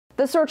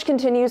The search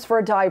continues for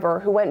a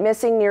diver who went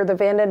missing near the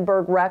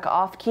Vandenberg wreck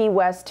off Key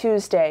West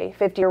Tuesday.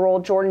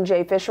 50-year-old Jordan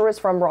J. Fisher is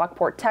from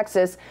Rockport,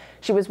 Texas.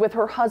 She was with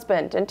her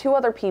husband and two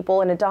other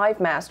people in a dive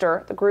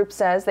master. The group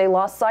says they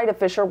lost sight of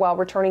Fisher while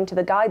returning to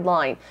the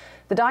guideline.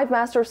 The dive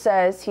master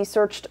says he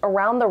searched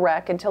around the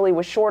wreck until he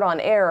was short on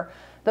air.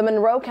 The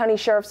Monroe County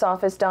Sheriff's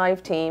Office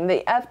dive team,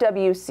 the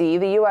FWC,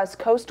 the U.S.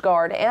 Coast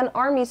Guard, and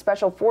Army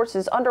Special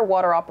Forces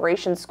Underwater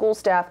Operations School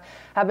staff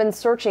have been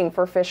searching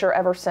for Fisher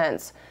ever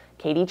since.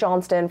 Katie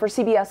Johnston for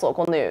CBS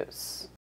Local News.